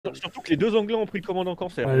Surtout que les deux Anglais ont pris le commandant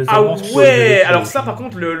cancer. Ouais, les Ah Allemands, c'est ouais. pas Alors ça, par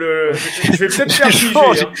contre, je vais peut-être faire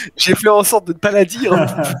Justement, juger. Hein. j'ai fait en sorte de ne pas la dire,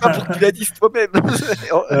 pas pour que tu la dises toi-même.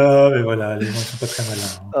 mais voilà, les gens sont pas très malins.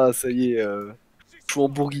 Hein. Ah, ça y est, Chouan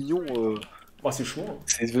Bourguignon, Oh, c'est chaud. Hein.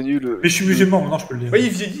 c'est devenu le. Mais je suis musulman, maintenant je peux le dire. Oui, il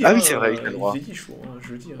vieillit. Ah oui, hein, c'est vrai, il a le droit. Il vieillit chaud, hein,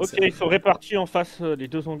 je le dis. Hein, Ok, c'est- ils sont répartis en face, les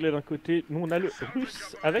deux Anglais d'un côté. Nous, on a le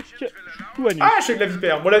Russe avec Chouanu. Ah, je suis avec la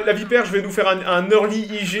vipère. Bon, la vipère, je vais nous faire un early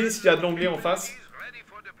IG s'il y a de l'anglais en face.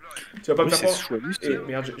 Tu vas pas me Oui, faire c'est quoi? Chouanus. Eh,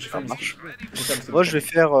 merde, j'ai fait Ça un marche. mistake. Moi, je vais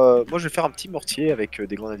faire un petit mortier avec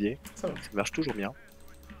des grenadiers. Ça va. Ça marche toujours bien.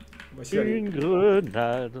 Voici, allez. Une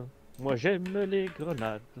grenade. Moi, j'aime les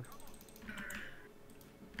grenades.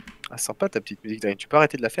 Ah, sympa ta petite musique derrière. Tu peux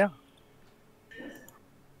arrêter de la faire?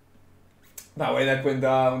 Bah ouais,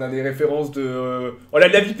 Nakwenda, on a des références de... Oh là,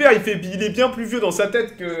 la vipère, il est bien plus vieux dans sa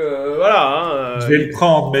tête que... voilà, hein. Je vais le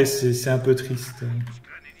prendre, mais c'est un peu triste.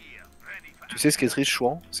 Tu sais ce qui est triste,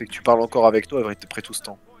 Chouan? C'est que tu parles encore avec toi après tout ce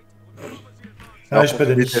temps. Ah, j'ai qu'on pas te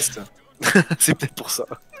d'amis. déteste. C'est peut-être pour ça.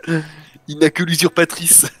 Il n'a que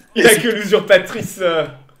l'usurpatrice. Il a que l'usurpatrice.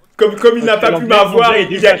 Comme il n'a pas pu m'avoir,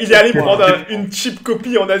 il est allé prendre une cheap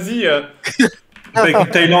copie en Asie. Avec une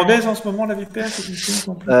thaïlandaise en ce moment, la vipère, c'est une chose,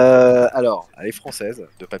 en plus. Alors, elle est française,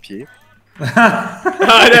 de papier. Ah,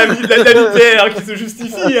 la vipère qui se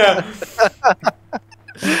justifie.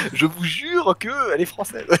 Je vous jure que elle est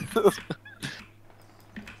française.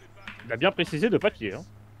 Il a bien précisé de papier. Hein.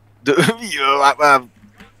 Oui,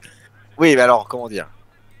 oui, mais alors, comment dire?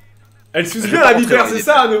 Elle s'use Je bien vais la pas vipère, rentrer dans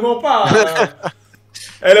c'est les ça, ne mens pas.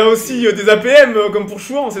 Elle a aussi des APM comme pour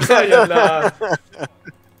Chouan, c'est ça, il y a de la...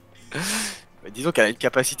 Bah, disons qu'elle a une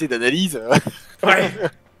capacité d'analyse. Ouais.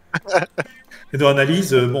 Et dans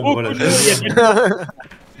l'analyse, bon, Oh, voilà.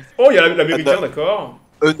 Oh, il y a l'américain, d'accord.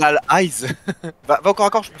 Unal Eyes. va encore à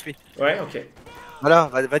corps, je me fais. Ouais, ok. Voilà,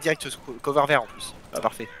 va direct cover vert en plus. C'est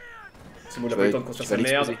parfait. C'est bon, il a Tu pas vas- eu le temps de construire tu vas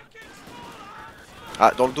sa merde. l'exposer.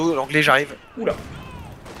 Ah, dans le dos, l'anglais, j'arrive. Oula.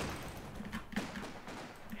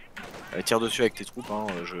 Tire dessus avec tes troupes, hein.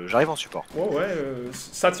 J'arrive en support. Oh ouais,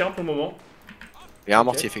 ça tient pour le moment. Et un Ok.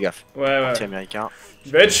 mortier, fais gaffe. Ouais, Mortier ouais. américain.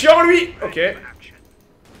 Il va être chiant lui. Ok.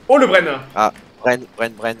 Oh le Bren.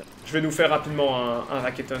 Bren. Je vais nous faire rapidement un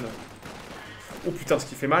racketon. Oh putain, ce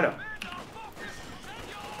qui fait mal.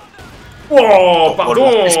 Oh,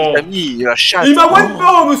 pardon. Qu'est-ce qu'il t'a mis? La chatte. Il m'a one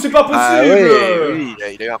bomb, c'est pas possible. Ah ouais, oui,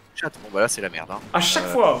 il a eu un coup de chatte. Bon bah là c'est la merde. Hein. À chaque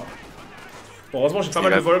fois. Bon, heureusement, j'ai pas C'est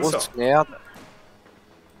mal de la Volks. grosse merde.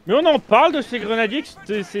 Mais on en parle de ces grenadiers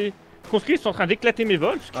ces conscrits sont en train d'éclater mes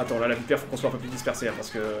vols. Attends, là, la vipère, faut qu'on soit un peu plus dispersé, hein, parce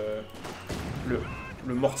que...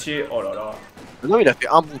 Le mortier, oh là là. Non, il a fait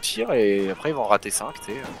un bon tir et après il va en rater 5, tu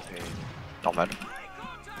sais. C'est normal.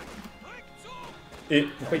 Et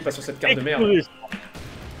pourquoi il passe sur cette carte de merde? Explosé.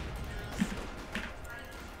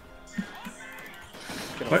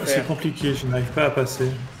 Quel Ouais, enfer. c'est compliqué, je n'arrive pas à passer.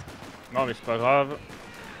 Non mais c'est pas grave.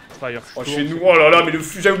 Fire Oh, Storm, chez nous, oh là là, mais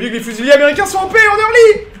j'avais oublié que les fusiliers américains sont en paix, en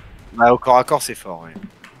early. Bah, au corps à corps c'est fort, ouais.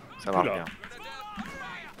 Ça marche Oula. bien.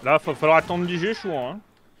 Là, va falloir attendre l'IG chouan. Hein.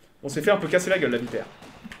 On s'est fait un peu casser la gueule, la vipère.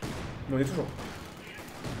 Mais on est toujours.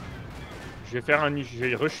 Je vais faire un IG, je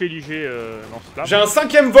vais rusher l'IG lance-flamme. J'ai un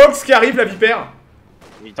 5ème Volks qui arrive, la vipère.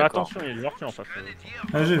 Oui, Fais d'accord. attention, il y a du mortier en face.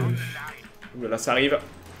 Ah, j'ai vu. Ouh là là, ça arrive.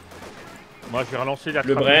 Moi, je vais relancer la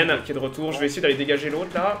Le trappe. Bren qui est de retour. Je vais essayer d'aller dégager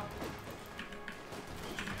l'autre là.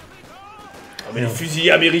 Oh, mais les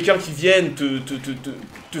fusiliers américains qui viennent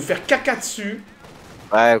te faire caca dessus.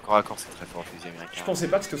 Ouais, au corps à corps c'est très fort, le fusil américain. Je pensais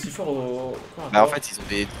pas que c'était aussi fort au corps à Bah, en corps. fait, ils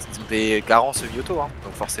ont des garants semi-auto, hein.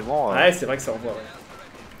 Donc forcément, Ouais, c'est vrai que ça envoie. Ouais.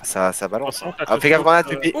 ça balance. Hein. Par contre, Ah, fais gaffe, grenade,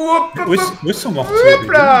 pépé. Hop, hop, Où hop, est son mortier?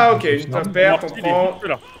 hop là. Ok, une Non. perte, on Mortier, il est prend.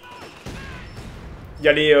 là. Il y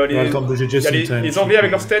a les, On a le temps de bouger il y a just in time. les Anglais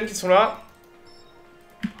avec leur stand qui sont là.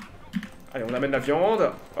 Allez, on amène la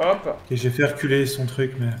viande. Hop. Et j'ai fait reculer son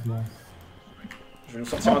truc, mais bon. Je vais nous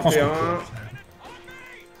sortir On un prend son T1. tour.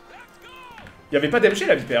 Il y avait pas d'MG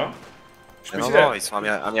la vipère. Hein. Je, Ah peux non, essayer non, ils sont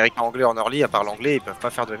américains-anglais en early, à part l'anglais, ils peuvent pas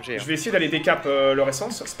faire de MG. je Hein. vais essayer d'aller décap leur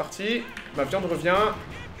essence. C'est parti. Ma viande revient.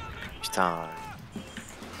 Putain.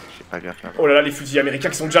 J'ai pas bien fait. Oh là là, les fusils américains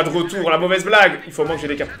qui sont déjà de retour. La mauvaise blague. Il faut au moins que j'ai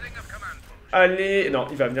décap. Allez. Non,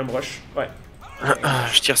 il va venir me rush. Ouais.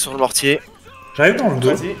 Je tire sur le mortier, J'arrive dans le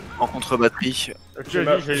dos. Vas-y. en contre-batterie. J'ai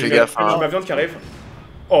ma... Fais gaffe, hein. j'ai ma viande qui arrive.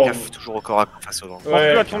 Oh. Gaffe, toujours au corps à corps face au vent. Force-le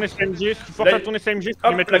Ouais. à ton SMG, si tu forces Là, à ton SMG, tu peux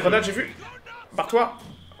Hop, mettre la grenade, j'ai vu. Barre-toi.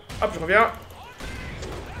 Hop, je reviens.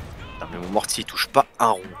 Non, mais mon mortier il touche pas un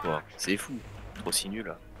rond, quoi. C'est fou. Trop si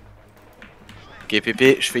nul. Ok,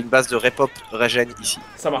 Pépé, je fais une base de repop regen ici.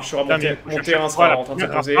 Ça marchera. Putain, Mon mais terrain sera en train de se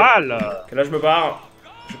poser. Rafale. Ok, là, je me barre.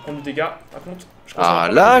 Je vais prendre du dégât. Par contre, Ah,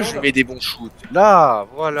 là, je mets des bons shoots. Là,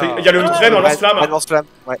 voilà. Il y a le Dren en lance-flamme. Lance-flamme,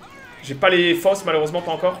 ouais. J'ai pas les forces, malheureusement,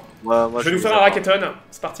 pas encore. Moi, Je vais nous faire un Racketon.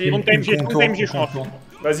 C'est parti. Mon TMG, mon TMG, je pense.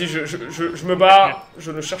 Vas-y, je me bats.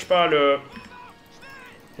 Je ne cherche pas le...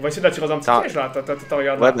 On va essayer de la tirer dans un petit piège, là. T'as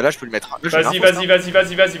regarde. Ouais, mais là, je peux le mettre. Vas-y,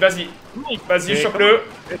 Vas-y, chope-le.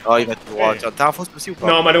 Oh, il va tout droit. T'as un fausse aussi ou pas?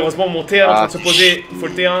 Non, malheureusement, mon T1 est en train de se poser. Il faut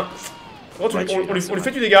le T1. On lui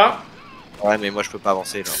fait du dégât. Ouais, mais moi, je peux pas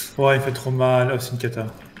avancer, là. Ouais, il fait trop mal. Oh, c'est une cata.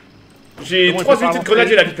 J'ai 3 unités de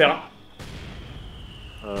grenadier, la vipère.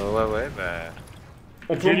 Ouais, bah...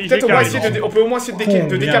 On peut peut-être au moins essayer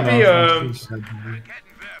de décaper...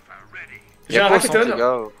 J'ai un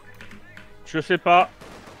Racketon. Je sais pas.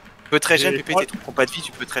 Tu peux très gêne, Pépé, tu prends pas de vie,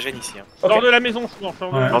 tu peux très gêne ici. Hein. Sors de la maison, je pense.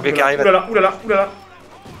 L'anglais qui arrive. Oulala.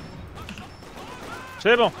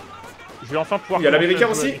 C'est bon. Je vais enfin pouvoir... Il y a l'américain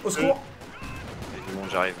aussi, au secours. Bon,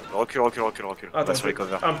 j'arrive. Recule. Attends, sur les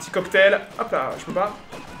covers. Un petit cocktail. Hop là, je peux pas.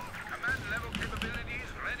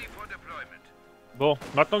 Bon,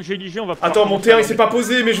 maintenant que j'ai ligé, on va pouvoir... Attends, mon T1 il s'est pas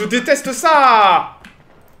posé, mais je déteste ça.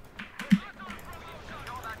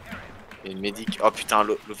 Et une médic. Oh putain,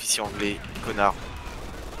 l'officier anglais, connard.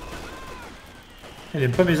 Il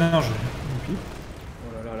aime pas mes anges.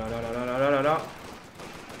 Oh là.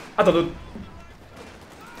 Attends,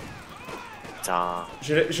 Putain.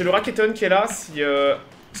 j'ai le Racketon qui est là, si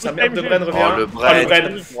sa merde de Bren revient. Oh, le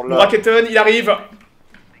Bren. Mon Racketon, il arrive.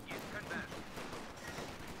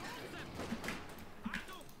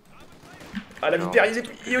 Ah, la vipère,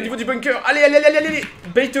 il est au niveau du bunker. Allez.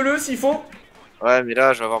 Bait-le s'il faut. Ouais, mais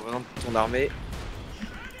là, je vais avoir besoin de ton armée.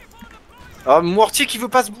 Oh, Mortier qui veut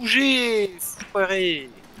pas se bouger.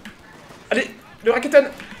 Foiré. Allez, le Racketon.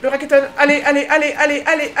 Allez,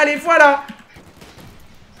 voilà.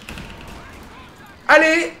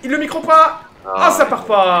 Allez, il le micro pas. Ah, ça part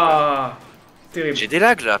pas. Terrible. J'ai des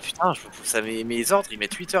lags là, putain, ça mes ordres, ils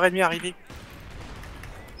mettent 8h30 à arriver.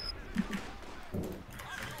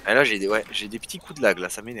 Et là, j'ai des petits coups de lag là,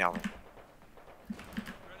 ça m'énerve.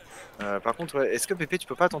 Par contre, ouais, est-ce que Pépé, tu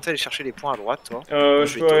peux pas tenter d'aller chercher les points à droite, toi?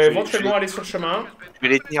 Je peux éventuellement aller sur le chemin. Je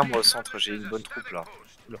vais les tenir moi au centre, j'ai une bonne troupe là.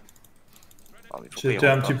 C'était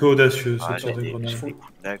un petit peu audacieux cette sorte de grenade. grenade. Des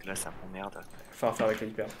coups de lag là, ça m'emmerde. Enfin, faire avec la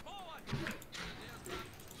hyper.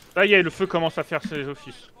 Là, le feu commence à faire ses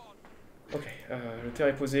offices. Ok, le terre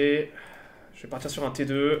est posé. Je vais partir sur un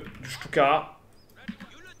T2, du Stuka.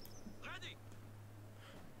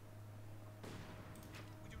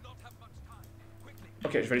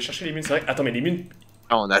 Ok, je vais aller chercher les mines, c'est vrai. Attends, mais les mines...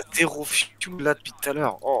 Ah, on a 0 fuel là depuis tout à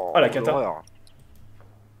l'heure. Oh, la cata.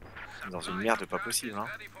 Dans une merde pas possible, hein.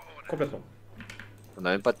 Complètement. On a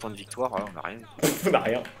même pas de point de victoire, hein, on a rien. On a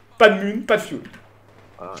rien. Pas de mune, pas de fuel.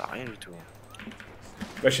 Ah, on a rien du tout.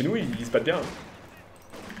 Bah chez nous, ils se battent bien.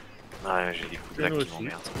 Ouais, j'ai des coups de lag qui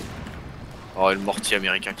m'emmerdent. Oh, et le mortier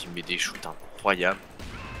américain qui me met des shoots incroyables.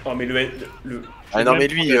 Oh, mais Ah non, mais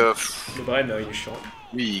lui... Le Bren, il est chiant.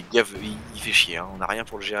 Lui, il fait chier, hein. On a rien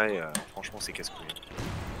pour le gérer. Franchement, c'est casse-couille.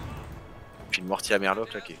 Puis le mortier à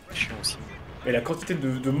Merloc, là, qui est chiant aussi. Et la quantité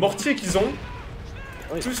de mortiers qu'ils ont,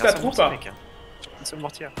 ouais, plus la troupe. Hein. Un seul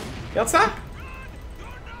mortier. Regarde ça.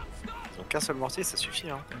 Ils ont qu'un seul mortier, ça suffit.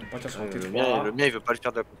 Hein. Le mien, il veut pas le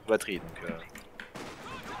faire de la batterie. Donc,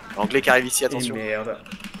 l'anglais qui arrive ici, attention. Et merde.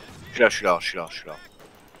 Je suis là.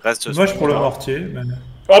 Reste. Moi, je prends le mortier. Mais...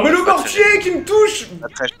 Oh, mais le mortier qui me touche.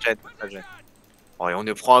 Très gêne. Oh, et on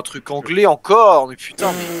ne prend un truc anglais encore. Mais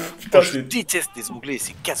putain, je déteste les anglais,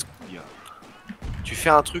 c'est casse-couille. Tu fais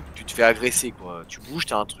un truc, tu te fais agresser quoi. Tu bouges,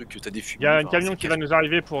 t'as un truc, t'as des fumées. Il y a un camion qui va nous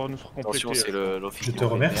arriver pour nous compléter. Attention, c'est l'officier. Je te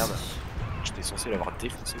remercie. J'étais censé l'avoir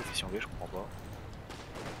défoncé, l'officier anglais, je comprends pas.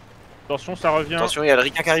 Attention, ça revient. Attention, il y a le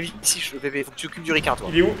ricain qui arrive ici, faut que tu t'occupes du ricain toi.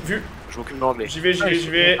 Il est où? Vu. Je m'occupe de l'anglais. J'y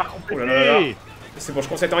vais. Oh là là. C'est bon, je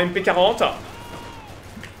commence à être en MP40.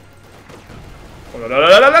 Oh là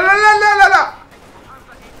là.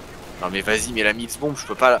 Non mais vas-y, mais la mix bombe, je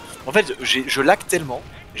peux pas. En fait, je lag tellement.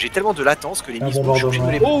 J'ai tellement de latence que les mix bombes, je suis obligé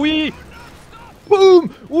de les... Oh oui. Boum.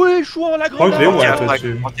 Ouais, chou en la grenade.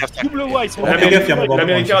 Double white.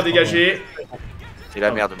 L'américain a dégagé. C'est la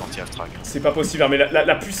merde de mortier Aftrag. C'est pas possible, mais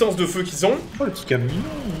la puissance de feu qu'ils ont. Oh, le petit camion.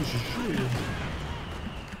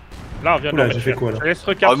 Là, on vient de Oula, j'ai fait quoi là?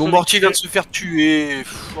 Ah, mon mortier vient de se faire tuer.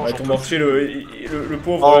 Ouais, ton mortier, le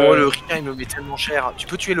pauvre. Oh, le ricain, il me met tellement cher. Tu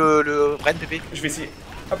peux tuer le Bren, Pépé? Je vais essayer.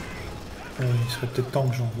 Hop. Il serait peut-être temps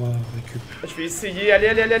que j'envoie récup. Je vais essayer.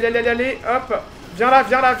 Allez. Hop. Viens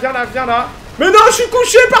là. Mais non, je suis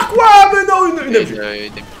couché par quoi? Mais non, une MG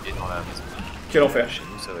dans la maison. Quel enfer. Chez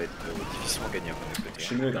nous, ça va être difficilement gagnable.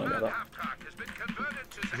 Chez nous, on est dans la merde.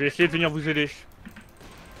 Je vais essayer de venir vous aider.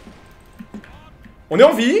 On est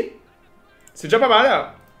en vie. C'est déjà pas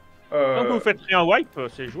mal. Tant que vous faites rien wipe,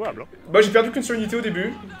 c'est jouable. Hein. Bah j'ai perdu qu'une seule unité au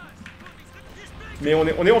début. Mais on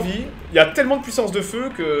est en vie. Il y a tellement de puissance de feu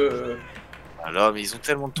que... Alors, mais ils ont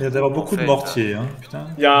tellement de Il y a d'avoir beaucoup de mortiers, hein, putain.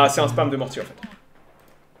 C'est un spam de mortier en fait.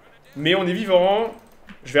 Mais on est vivant.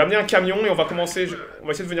 Je vais amener un camion et on va commencer. On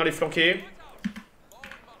va essayer de venir les flanquer.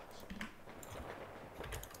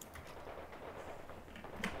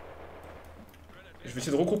 Je vais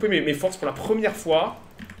essayer de regrouper mes forces pour la première fois.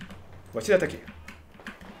 On va essayer d'attaquer.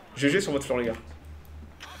 GG sur votre flanc, les gars.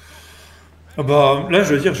 Ah bah là,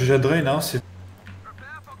 je veux dire, GG Drain, hein, c'est.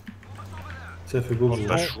 Ça fait beau. C'est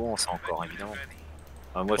pas chouant, ça encore, évidemment.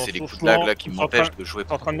 Ah, moi, c'est les coups de Attention, lag là qui m'empêchent de jouer.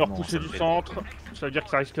 T'es en train de me repousser du centre. Ça veut dire que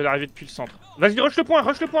ça risque d'arriver depuis le centre. Vas-y, rush le point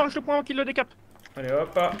avant qu'il le décape. Allez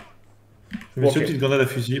hop. Je mets ce petite grenade à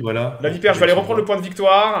fusil, voilà. La vipère, je vais aller reprendre le point de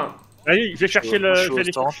victoire. Allez, je vais chercher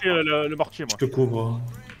le mortier, moi. Je te couvre.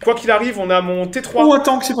 Quoi qu'il arrive, on a mon T3. Oh, un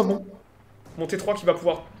tank, c'est pas bon. Mon T3 qui va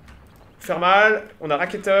pouvoir faire mal. On a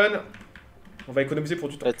Raketon. On va économiser pour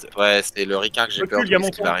du temps. Ouais, c'est le Ricard que j'ai peur. Il y a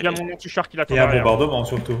mon anti-char qui l'attend. Et un derrière. bombardement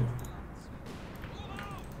surtout.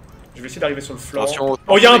 Je vais essayer d'arriver sur le flanc. Attention,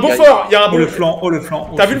 Oh, il y a un Beaufort. Il y a un Oh le flanc, oh le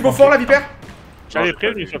flanc. T'as vu le Beaufort, la vipère? J'avais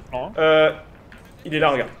prévenu ce plan. Hein. Il est là,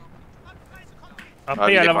 regarde.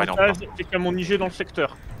 Après, il y a l'avantage, c'est qu'il y a mon IG dans le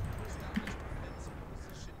secteur.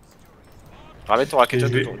 Ramène ton racket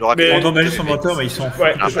de ton. Mais- On endomage son moteur, mais ils sont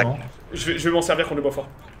Ouais, franchement. je vais m'en servir contre le Beaufort.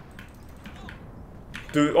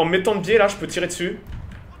 En me mettant de biais, là, je peux tirer dessus.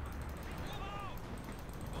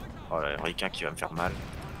 Oh là, le Ricard qui va me faire mal.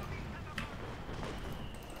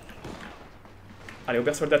 Allez,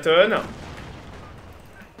 Obersoldaten.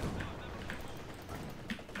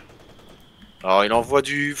 Alors, il envoie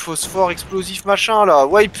du phosphore explosif machin là.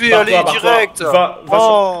 Wiper, allez, Barre-toi, direct. Va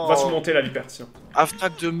Oh. surmonter la vipère, sinon.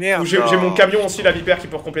 Attaque de merde. J'ai mon camion aussi, la vipère, qui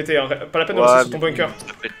peut compléter. Hein. Pas la peine de rester sur ton bunker.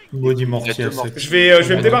 Maudit mortier. Je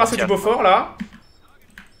vais me débarrasser du Beaufort, là.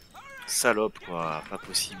 Salope quoi, pas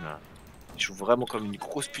possible. Il joue vraiment comme une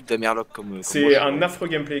grosse pute d'Amerloc comme. C'est un affreux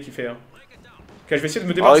gameplay qu'il fait. Hein. Ok, je vais essayer de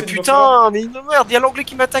me Ah débarrasser mais du Beaufort. putain, mais une merde, il y a l'anglais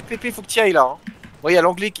qui m'attaque, Pépé, faut que tu ailles là. Hein. Ouais, il y a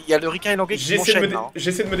le Ricard et l'anglais qui m'enchaînent là.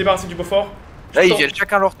 J'essaie de me débarrasser du Beaufort. Là, ils viennent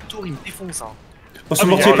chacun leur tour, ils me défoncent. Hein. Oh, ce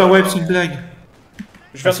mortier est pas web, c'est une blague.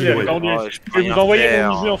 Je vais Ah, c'est essayer. vrai. Attendez, Ouais, je vais vous envoyer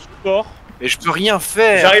mon IG en support. Mais je peux rien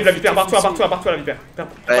faire. J'arrive, la vipère, barre-toi, la vipère.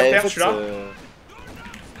 Je suis là.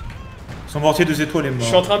 Son mortier 2 étoiles est Je mort.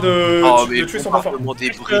 suis en train de tuer son Beaufort.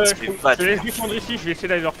 Des briques, Je laisse défendre ici, je vais essayer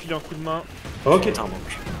d'aller leur filer un coup de main. Ok. Putain, donc,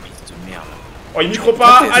 fils de merde. Oh, il micro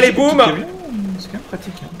pas. Allez, boum. C'est quand même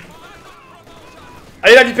pratique. Hein.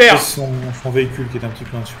 Allez, la vipère. C'est son véhicule qui est un petit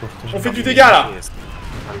peu insupportable. On fait du dégât, là.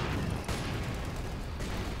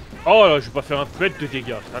 Oh là, je vais pas faire un pet de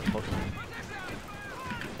dégâts, c'est atroce.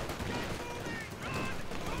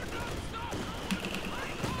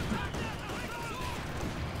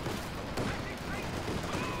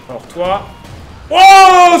 Alors toi...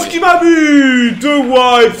 Oh, ce qui m'a bu. 2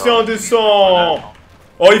 wipes, c'est indécent.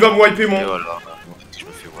 Oh, il va me wiper mon... Et voilà, je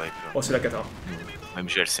me fais wipe. Oh, c'est la cata. Même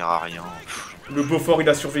si elle sert à rien. Le Beaufort, il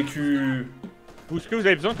a survécu. Est-ce que vous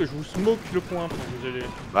avez besoin que je vous smoke le point pour vous aider?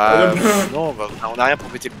 Bah, non, bah, on a rien pour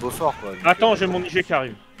péter le Beaufort quoi. Attends, j'ai mon IG qui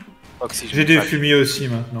arrive. J'ai des fumiers aussi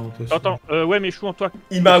maintenant. Attends, ouais, mais chou en toi.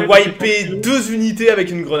 Il m'a wipé 2 unités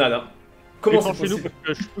avec une grenade. Hein. Comment c'est Défends chez nous possible?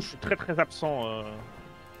 parce que je suis très très absent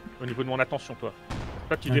au niveau de mon attention, toi.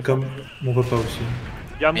 Toi qui Ah, défends. comme mon repas aussi.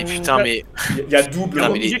 Il y a Mais mon... putain, mais. Il y a double. Putain,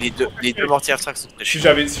 mais les deux mortiers abstracts sont très Si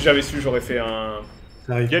chiants. j'avais su, j'aurais fait un...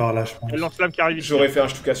 Ça arrive par là, je pense. Il y a le lance-flamme qui arrive ici. J'aurais fait un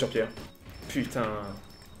Stuka sur pierre. Putain.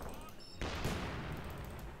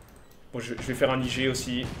 Bon, je vais faire un IG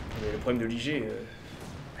aussi. Mais le problème de l'IG...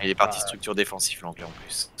 Il est parti structure défensive l'anglais en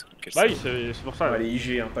plus. Quel Bah oui, c'est pour ça. Allez,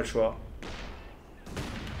 IG, hein, pas le choix.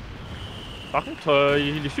 Par contre,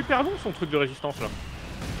 il est super long son truc de résistance là.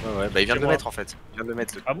 Ouais, bah il vient de le moi. mettre en fait. Il vient de le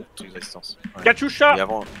mettre le Ah bon truc de résistance. Ouais. Katyusha. Et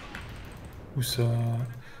avant, Où ça?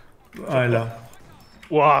 Ah là.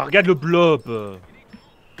 Ouah, regarde le blob.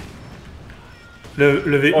 Le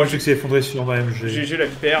Oh, véhicule s'est effondré sur ma MG. GG la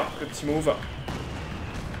vipère, le petit move.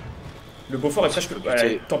 Le Beaufort est presque...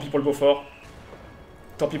 Ouais, tant pis pour le Beaufort.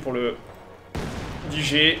 Tant pis pour le...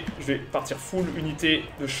 l'IG. Je vais partir full unité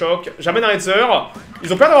de choc. J'amène un Hetzer.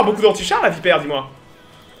 Ils ont peur d'avoir beaucoup d'anti-chars la vipère, dis-moi.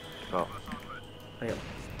 Non. Allez,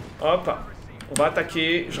 hop. On va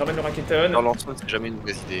attaquer. Je ramène le Raketon. dans l'ensemble, c'est jamais une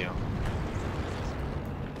mauvaise idée. Hein.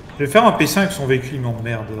 Je vais faire un P5 avec son véhicule, il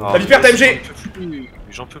m'emmerde. La vipère TMG.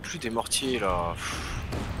 J'en peux plus des mortiers là.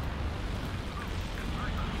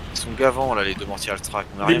 Ils sont gavants là, les deux mortiers Alstrac.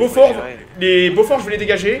 Les Beauforts, je vais les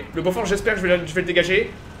dégager. Le Beaufort, j'espère que je vais le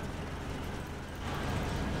dégager.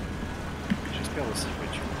 J'espère aussi, ouais,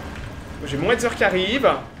 tu... J'ai mon Hetzer qui arrive.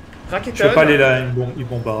 Raketon. Je peux pas aller là, ils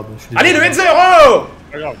bombardent. Allez, le Hetzer, oh!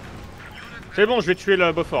 Pas grave. C'est bon, je vais tuer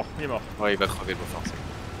le Beaufort, il est mort. Ouais, il va crever le Beaufort.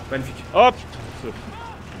 Magnifique. Oh putain, le feu.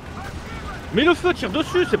 Mais le feu tire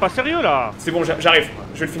dessus, c'est pas sérieux là. C'est bon, j'arrive,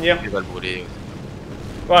 je vais le finir. Il va le brûler.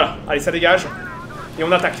 Voilà, allez, ça dégage. Et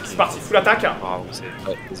on attaque, c'est parti, full attaque. Bravo, c'est.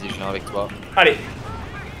 Ouais, vas-y, je viens avec toi. Allez.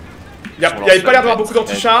 Il avait pas l'air d'avoir beaucoup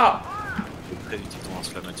d'anti-chars. C'est très utile ton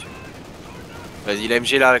lance-flamme là-dessus. Vas-y,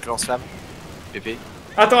 l'AMG là avec lance-flamme. Pépé.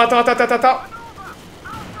 Attends.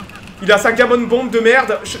 Il a sa gamon bombe de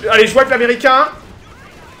merde. Allez, je vois avec l'américain.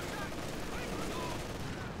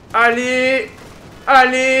 Allez.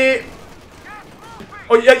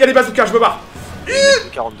 Oh, il y a des bazookas, je me barre.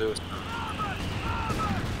 42 aussi.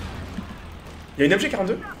 Il y a une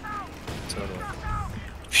MG42.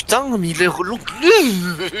 Putain, mais il est relou.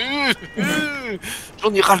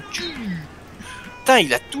 J'en ai ras le cul. Putain,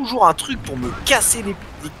 il a toujours un truc pour me casser les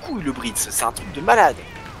couilles, le Britz. C'est un truc de malade.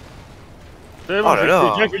 C'est bon, Oh là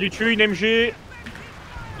là. je vais lui tuer une MG.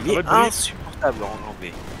 Il est insupportable en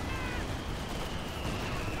anglais.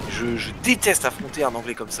 Je déteste affronter un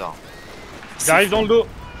anglais comme ça. J'arrive dans le dos.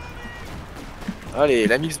 Allez,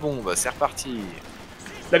 la mix bombe, c'est reparti.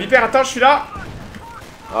 La vipère, attends, je suis là.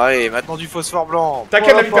 Allez, maintenant du phosphore blanc.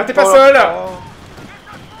 T'inquiète, la vipère, t'es pas seul.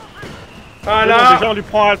 Voilà. Bon, déjà, on lui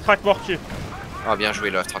prend un track mortier. Ah, bien joué,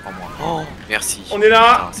 le track en moins. Oh, merci. On est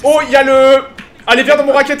là. Putain, Oh, il y a le. Allez, viens dans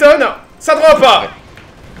mon Raketon. Ça drop. Ouais.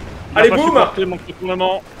 Allez, boum.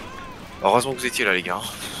 Heureusement que vous étiez là, les gars.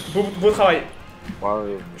 Beau travail.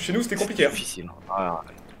 Ouais, Chez nous, c'était compliqué. Difficile. Ah,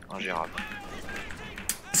 ingérable.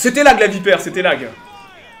 C'était lag, la vipère, c'était lag.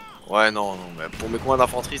 Ouais, non, mais pour mes coins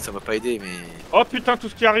d'infanterie, ça m'a pas aidé, mais. Oh putain, tout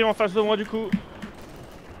ce qui arrive en face de moi du coup.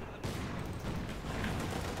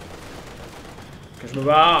 Ok, je me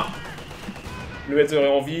barre. Le Hetzer est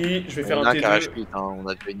en vie. Je vais faire un T2. On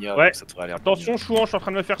a de Venia, ouais. Ça devrait aller. Attention, Chouan, je suis en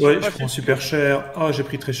train de me faire Ouais, je prends super cher. Ah, j'ai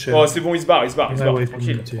pris très cher. Oh, c'est bon, il se barre. Ouais,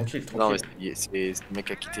 Tranquille. Non, mais c'est le mec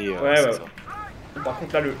à quitter. Ouais. Ça. Par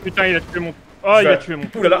contre, là, le. Putain, il a tué mon. Oh, il a tué mon.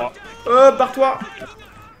 Ouh là là. Barre-toi.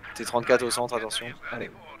 T34 au centre, attention. Allez.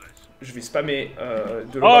 Je vais spammer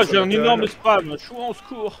de l'eau. Oh, j'ai un énorme spam. Chouan, au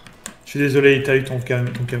secours. Je suis désolé, t'as eu ton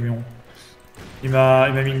camion. Il m'a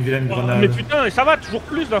mis une vilaine grenade. Mais putain, ça va, toujours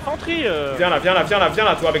plus d'infanterie. Viens là,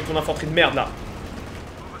 toi, avec ton infanterie de merde là.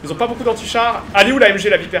 Ils ont pas beaucoup d'anti-chars. Allez où la MG,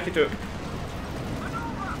 la vipère qui te.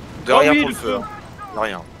 De rien pour le feu. De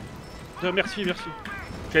rien. Merci.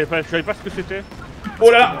 Je savais pas ce que c'était. Oh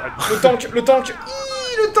là là. Le tank. Le tank.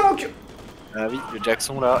 Ah oui, le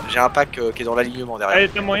Jackson là. J'ai un pack qui est dans l'alignement derrière. Allez,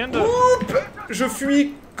 t'as moyen de. Oups. Je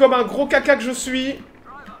fuis comme un gros caca que je suis.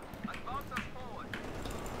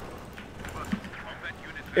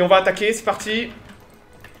 Et on va attaquer, c'est parti.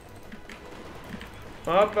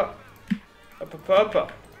 Hop.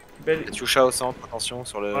 Belle. Katyusha au centre, attention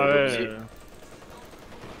sur le Ouais.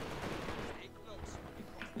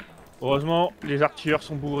 Heureusement, les artilleurs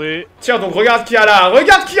sont bourrés. Tiens, donc regarde qui y a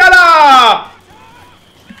là.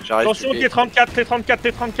 J'arrive. Attention, T34, c'est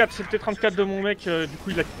le T34 de mon mec, du coup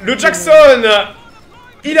il a... Le Jackson,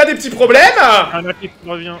 il a des petits problèmes. Un attaque qui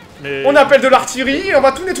revient, mais... On appelle de l'artillerie, on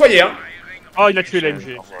va tout nettoyer, hein. Oh, il a tué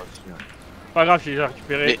l'AMG. Pas grave, je les ai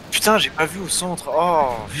récupérés. Mais putain, j'ai pas vu au centre.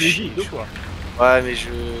 Oh, deux fois. Ouais, mais je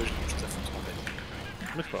putain, faut en fait.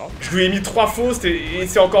 Mais c'est pas grave. Je lui ai mis 3 fausses et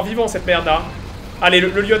c'est encore vivant cette merde là. Allez, le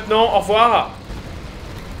lieutenant, au revoir.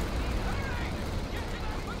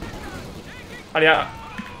 Allez,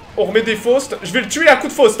 on remet des fausses. Je vais le tuer à coup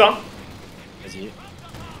de fausse, hein. Vas-y.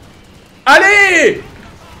 Allez!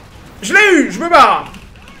 Je l'ai eu, je me barre.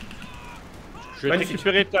 Je vais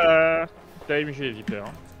récupérer ta MG, Viper.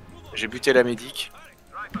 Hein. J'ai buté la médic.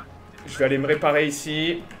 Je vais aller me réparer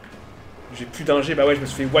ici. J'ai plus d'ingé, bah ouais, je me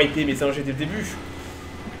suis fait wiper mes ingés dès le début.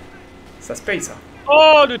 Ça se paye ça.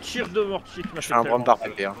 Oh, le tir de mortier qui m'a Je fait fais un drone par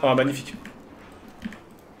PP. Hein. Oh, magnifique.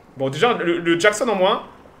 Bon, déjà, le Jackson en moins.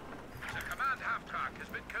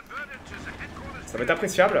 Ça va être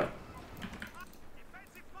appréciable.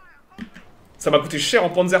 Ça m'a coûté cher en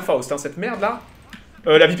Panzerfaust, hein, cette merde là.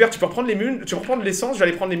 La vipère, tu peux reprendre les munes. Tu peux reprendre l'essence, je vais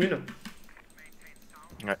aller prendre les munes.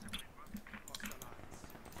 Ouais.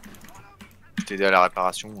 Je t'ai aidé à la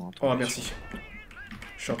réparation. Hein, oh, merci.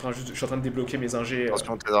 Je suis en train de débloquer mes ingés.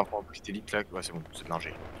 Attention, tes infos en petite élite là. Ouais, c'est bon, c'est de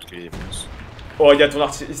l'ingé. Toutes les défenses. Oh, il y a ton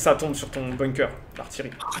artillerie. Ça tombe sur ton bunker,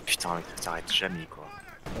 l'artillerie. Ah putain, mec, ça s'arrête jamais quoi.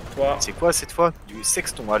 Pour toi. C'est quoi cette fois? Du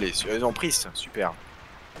sexton, allez, non, prise, super.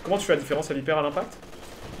 Comment tu fais la différence à l'hyper à l'impact?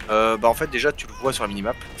 Bah en fait déjà tu le vois sur la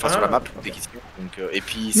minimap, enfin sur la map dès qu'il se met. Donc et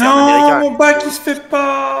puis c'est un Non, américain. mon bac il se fait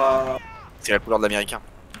pas. C'est la couleur de l'américain.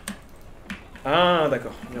 Ah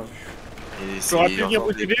d'accord, bien vu. Et tu aurais pu venir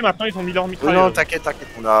au TV, maintenant ils ont mis leur Oh mitrailleuse. non, t'inquiète,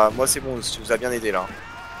 moi c'est bon, ça vous a bien aidé là.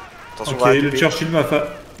 Attention, Ok, le Churchill m'a fait...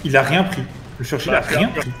 Il a rien pris. Le Churchill a rien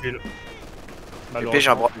pris. Pépé, j'ai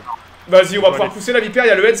un bras. Vas-y, on va pouvoir pousser la vipère. Il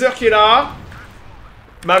y a le Headzer qui est là.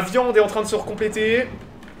 Ma viande est en train de se recompléter.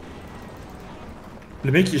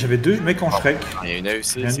 Le mec, j'avais 2 mecs en Shrek. Il y a une AEC,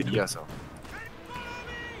 c'est l'IA ça.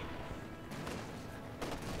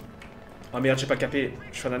 Oh merde, j'ai pas capé.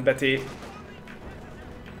 Je suis en train de battre.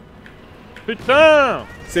 Putain!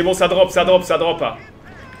 C'est bon, ça drop, ça drop, ça drop.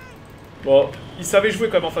 Bon, ils savaient jouer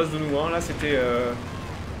quand même en face de nous, hein. Là, c'était...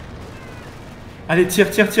 Allez, tire,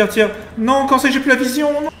 tire, tire, tire. Non, quand c'est j'ai plus la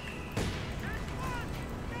vision. Non.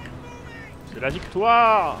 C'est la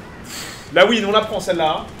victoire! La win, on la prend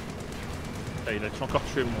celle-là. Ah, il a encore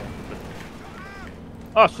tué moi.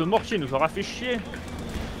 Ah, ce mortier nous aura fait chier.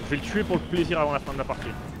 Je vais le tuer pour le plaisir avant la fin de la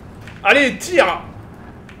partie. Allez, tire!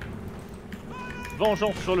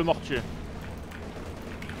 Vengeance sur le mortier.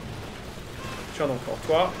 Tiens donc, encore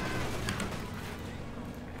toi.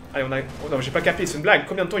 Allez, on a... Oh non, j'ai pas capé, c'est une blague.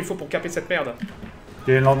 Combien de temps il faut pour caper cette merde?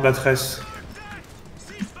 Il y a une lampe maîtresse.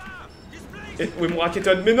 Et où est mon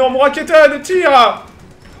Raketon? Mais non, mon Raketon, tire!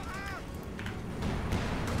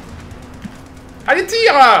 Allez,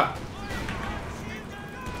 tire!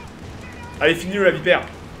 Allez, finis-le, la vipère.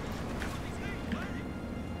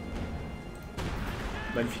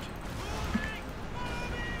 Magnifique.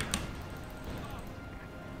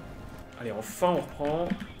 Allez, enfin, on reprend.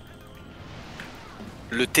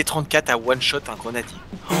 Le T-34 a one-shot un grenadier.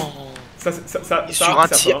 Sur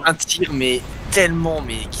un tir, mais tellement,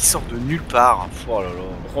 mais qui sort de nulle part. Oh là là.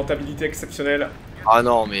 Rentabilité exceptionnelle. Ah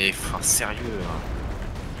non, mais enfin, sérieux.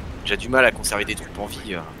 J'ai du mal à conserver des troupes en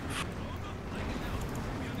vie.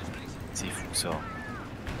 C'est fou ça.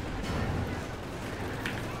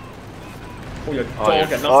 Oh, il y a du tank, il y a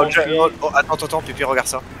de l'infanterie. Attends, Pépé, regarde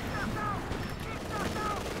ça.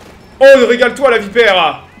 Oh, régale-toi la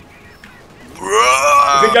vipère!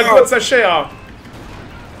 Régale-toi de sa chair!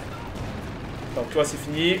 Alors, toi, c'est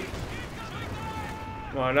fini.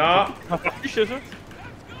 Voilà. On va plus chez eux?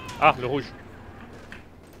 Ah, le rouge.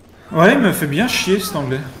 Ouais, il me fait bien chier cet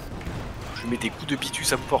anglais. Je mets des coups de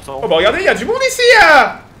pitus à bout portant. Oh, bah regardez, il y a du monde ici!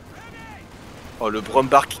 Oh, le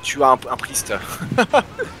Brumbar qui tue un priest.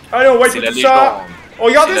 Allez, on wipe tout ça! Oh,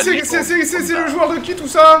 regardez, c'est le le joueur de qui tout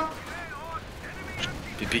ça?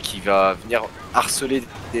 Pépé qui va venir harceler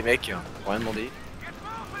des mecs pour rien demander.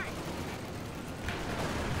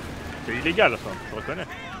 C'est illégal ça, je reconnais.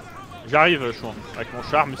 J'arrive, Chouan, avec mon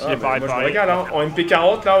char, mais s'il est pas réparé. Moi je me régale, hein. En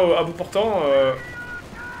MP40 là, à bout portant,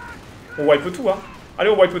 on wipe tout, hein. Allez,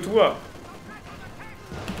 on wipe tout, hein.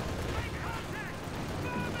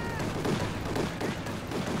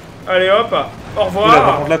 Allez hop, au revoir. Oula,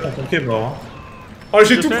 par contre là, ton tank est mort. Hein. Oh,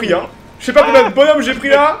 j'ai tout pris, hein. Je sais pas combien de bonhommes j'ai pris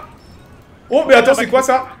là. Oh, mais attends, c'est quoi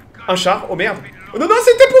ça? Un char? Oh merde. Oh non, non,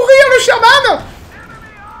 c'était pour rire le Sherman!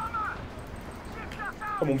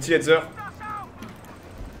 Oh, mon petit Headzer.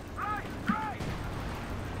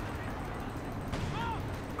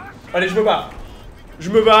 Allez, je me barre. Je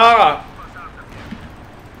me barre.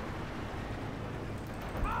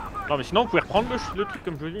 Non, mais sinon, vous pouvez reprendre le truc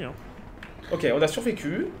comme je vous dis. Hein. Ok, on a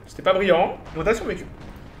survécu. C'était pas brillant, mais on a survécu.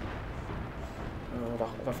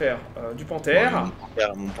 On va faire du panthère.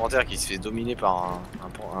 Mon panthère qui se fait dominer par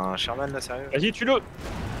un Sherman là, sérieux. Vas-y, tue-le.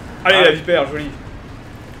 Allez, la vipère, jolie.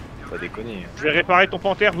 Faut déconner. Je vais réparer ton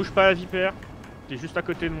panthère, bouge pas la vipère. T'es juste à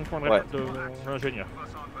côté de mon point de mon ingénieur.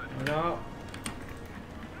 Voilà.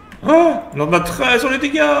 Oh, lampe maîtresse, on les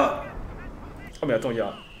dégâts. Oh, mais attends, il y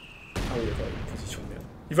a... Ah oui, attends, il y a une position de merde.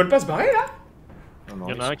 Ils veulent pas se barrer là? Non,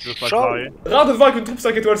 il y en a un qui veut pas se barrer. Rare de te voir avec une troupe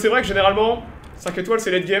 5 étoiles, c'est vrai que généralement 5 étoiles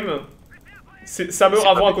c'est late game. Ça meurt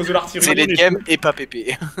avant à cause de l'artillerie. C'est late game et pas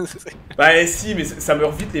PP. Bah si, mais ça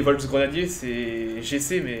meurt vite les Volksgrenadiers, c'est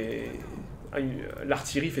GC, mais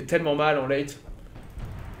l'artillerie fait tellement mal en late.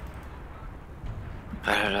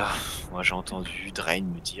 Ah là là, moi j'ai entendu Drain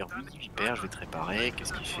me dire oui, Viper, je vais te réparer,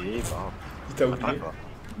 qu'est-ce qu'il fait? Bah, il t'a oublié.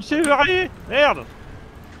 Il s'est barré. Merde.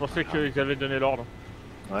 Je pensais qu'ils avaient donné l'ordre.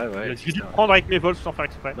 Ouais, ouais. J'ai dû le prendre avec mes vols sans faire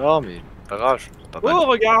exprès. Non, mais pas grave, pas mal. Oh,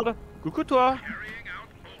 regarde. Coucou toi.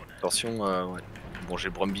 Attention, ouais. Bon, j'ai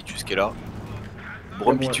Brumbitus qui est là.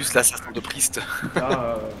 Brumbitus, l'assassin de Priest.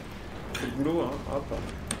 Là, c'est le boulot, hein. Hop,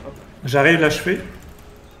 hop. J'arrive l'achever.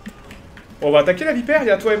 Bon, on va attaquer la vipère, il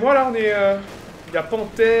y a toi et moi là, on est... Il y a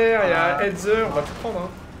Panthère, il y a Headzer, on va tout prendre, hein.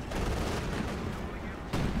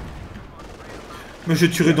 Mais j'ai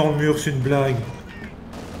tiré dans le mur, c'est une blague.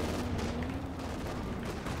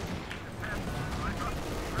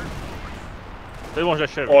 C'est bon,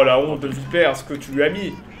 j'achève. Oh la honte de vipère, ce que tu lui as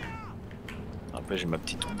mis. Après, j'ai ma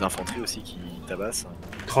petite troupe d'infanterie aussi qui tabasse.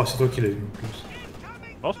 Oh, c'est toi qui l'as eu en plus.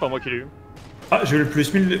 Non, c'est pas moi qui l'ai eu. Ah, j'ai eu le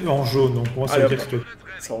plus 1000 en jaune, donc pour moi, ça veut Allez, dire que toi.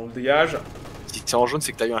 Ça, on le dégage. Si c'est en jaune,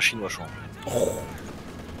 c'est que t'as eu un chinois, je crois.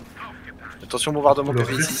 Attention, bombardement Le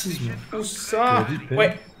PV ici. racisme. Où ça? La vipère.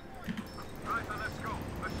 Ouais.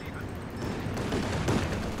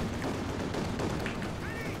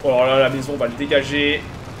 Oh là, la maison, on va le dégager.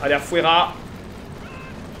 Allez, Fuera.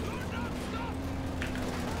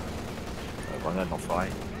 Grenade d'enfoiré.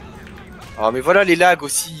 Ah, mais voilà les lags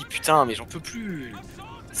aussi, putain, mais j'en peux plus.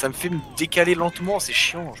 Ça me fait me décaler lentement, c'est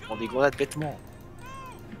chiant. Je prends des grenades bêtement.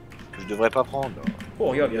 Que je devrais pas prendre. Oh,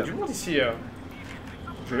 regarde, il y a du monde ici.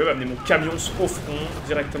 Je vais amener mon camion au front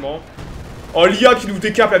directement. Oh, l'IA qui nous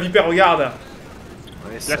décape la vipère, regarde.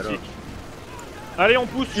 Ouais, Classique. Allez, on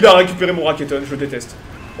pousse. Il a récupéré mon racketon, je le déteste.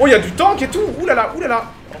 Oh, il y a du tank et tout. Oulala, oulala.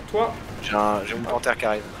 Alors, toi, J'ai mon panthère qui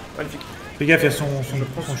arrive. magnifique. Fais gaffe, il y a son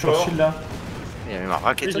prends ce short sport. shield là. Il y a même un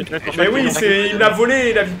racketon. Oui, j'ai fait Mais oui, il l'a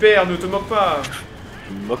volé, la vipère, ne te moque pas.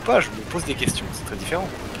 Je me moque pas, je me pose des questions, c'est très différent.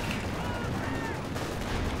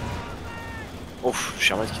 Ouf,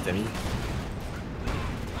 Sherman qui t'a mis.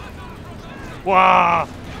 Waouh.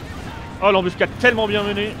 Oh, l'embuscade tellement bien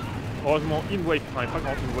menée. Heureusement, Inwipe, enfin, pas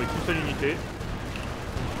grand, Inwipe, une seule unité.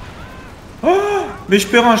 Oh, mais je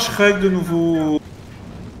perds un Shrek de nouveau.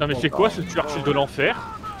 Non, mais c'est quoi ce Churchill de l'enfer?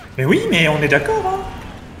 Mais oui, mais on est d'accord, hein.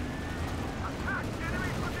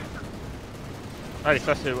 Allez,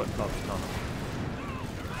 ça c'est. Oh putain.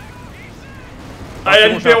 Allez, la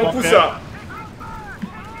c'est bon, vipère, j'ai un on pousse panthère. ça.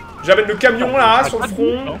 J'amène le camion là, sur le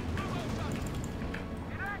front. Non.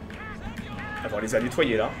 On va les a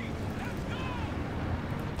nettoyer là.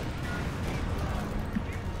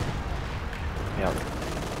 Merde.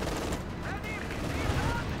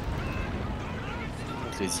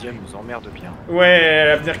 Les IA nous emmerdent bien.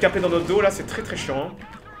 Ouais, venir caper dans notre dos là, c'est très très chiant.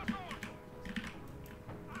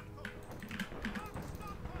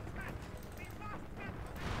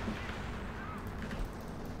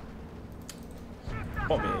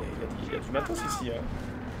 Oh, mais il y a du matos ici.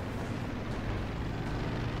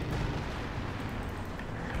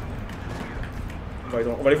 On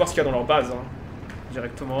va aller voir ce qu'il y a dans leur base, hein,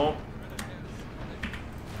 directement.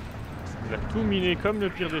 Il a tout miné comme le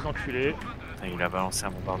pire des enculés. Putain, il a balancé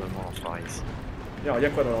un bombardement en soirée ici. Alors, il y a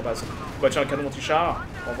quoi dans leur base? Bah tiens, un canon anti-char,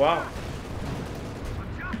 au revoir.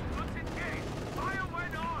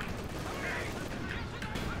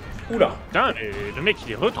 Oula. Putain, le mec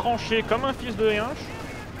il est retranché comme un fils de H.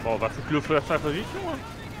 Bon, on va foutre le feu à sa position. Hein.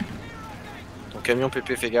 Ton camion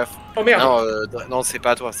PP, fais gaffe. Oh merde. Non, non c'est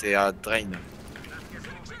pas à toi, c'est à Drain.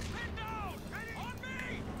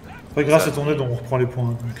 Après, grâce à ton aide, on reprend les points,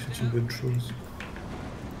 donc c'est une bonne chose.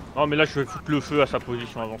 Non, mais là je vais foutre le feu à sa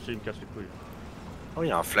position avancée, il me casse les couilles. Oh, il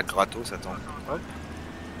y a un flag gratos, attends. Hop.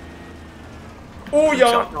 Oh, il y a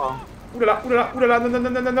un... Tiens, Oulala, oulala, oulala, non, non, non,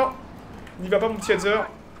 non, non, non. N'y va pas, mon petit Headzer.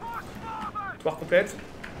 Victoire complète.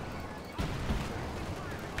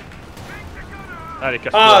 Allez,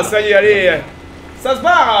 casse-toi. Ah, ça y est, allez. Ça se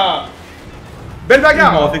barre. Belle On a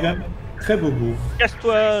bagarre. fait quand même très bobo.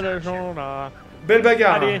 Casse-toi, l'agent là. Belle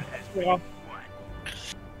bagarre. Allez,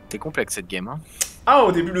 T'es complexe cette game, hein. Ah,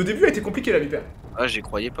 le début a été compliqué, la vipère. Ah, j'y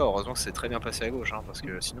croyais pas, heureusement que c'est très bien passé à gauche, hein, parce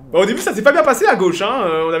que sinon... Bah, au début, ça s'est pas bien passé à gauche, hein.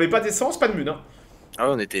 On n'avait pas d'essence, pas de mune, hein. Ah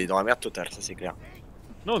ouais, on était dans la merde totale, ça c'est clair.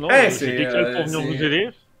 Non, non, Eh, j'ai c'est, décalé pour venir c'est- vous aider.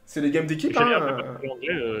 C'est des games d'équipe, J'ai hein. rien fait parce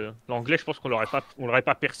que l'anglais, je pense qu'on l'aurait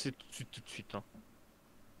pas percé tout de suite. Hein.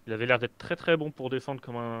 Il avait l'air d'être très très bon pour défendre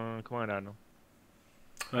comme un âne.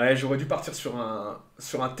 Ouais, j'aurais dû partir sur un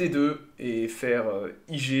T2 et faire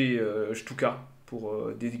IG Stuka pour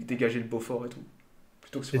dégager le Beaufort et tout.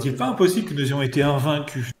 Plutôt que sur un C'était pas T3. impossible que nous ayons été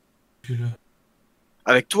invaincus.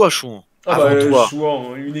 Avec toi, Chouan. Ah Avant bah, toi.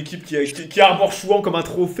 Chouan, une équipe qui arbore Chouan comme un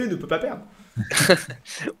trophée ne peut pas perdre.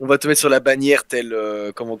 On va te mettre sur la bannière tel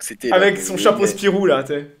comment que c'était. là, Avec que son vous chapeau voulez. Spirou là,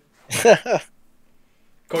 tu sais.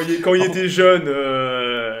 Quand il était jeune,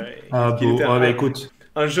 Ah qu'il bon, était ah, bah, écoute,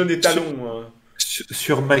 un jeune étalon.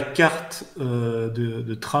 sur ma carte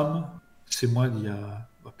de tram, c'est moi d'il y a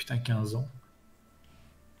oh, putain 15 ans.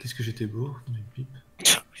 Qu'est-ce que j'étais beau, on a une pipe.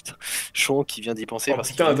 Putain, Chouan qui vient d'y penser Oh, parce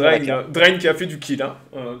putain, qu'il Drain qui a fait du kill. Hein.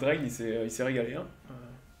 Drain, il s'est régalé. Hein.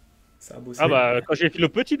 Ça a bossé. Ah bah, quand j'ai fait le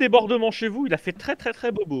petit débordement chez vous, il a fait très très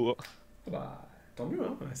très bobo. Hein. Bah, tant mieux.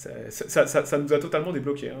 Hein. Ça nous a totalement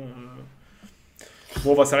débloqué. Hein.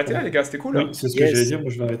 Bon, on va s'arrêter là, les gars. C'était cool. Oui, Hein. c'est ce que Yes. j'allais dire, moi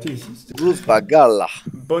je vais arrêter ici. c'était- Grosse bagala.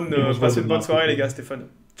 Passez une bonne soirée, les gars. C'était fun.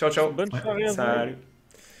 Ciao, ciao. Bonne soirée à vous. Salut.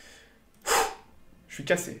 Je suis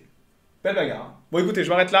cassé. Belle bagarre. Hein. Bon, écoutez, je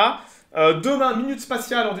m'arrête là. Demain, Minute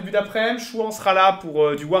Spatiale en début d'après-midi. Chouan sera là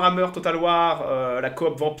pour du Warhammer Total War, la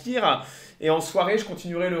coop Vampire. Et en soirée, je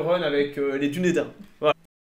continuerai le run avec les Dunédins. Voilà.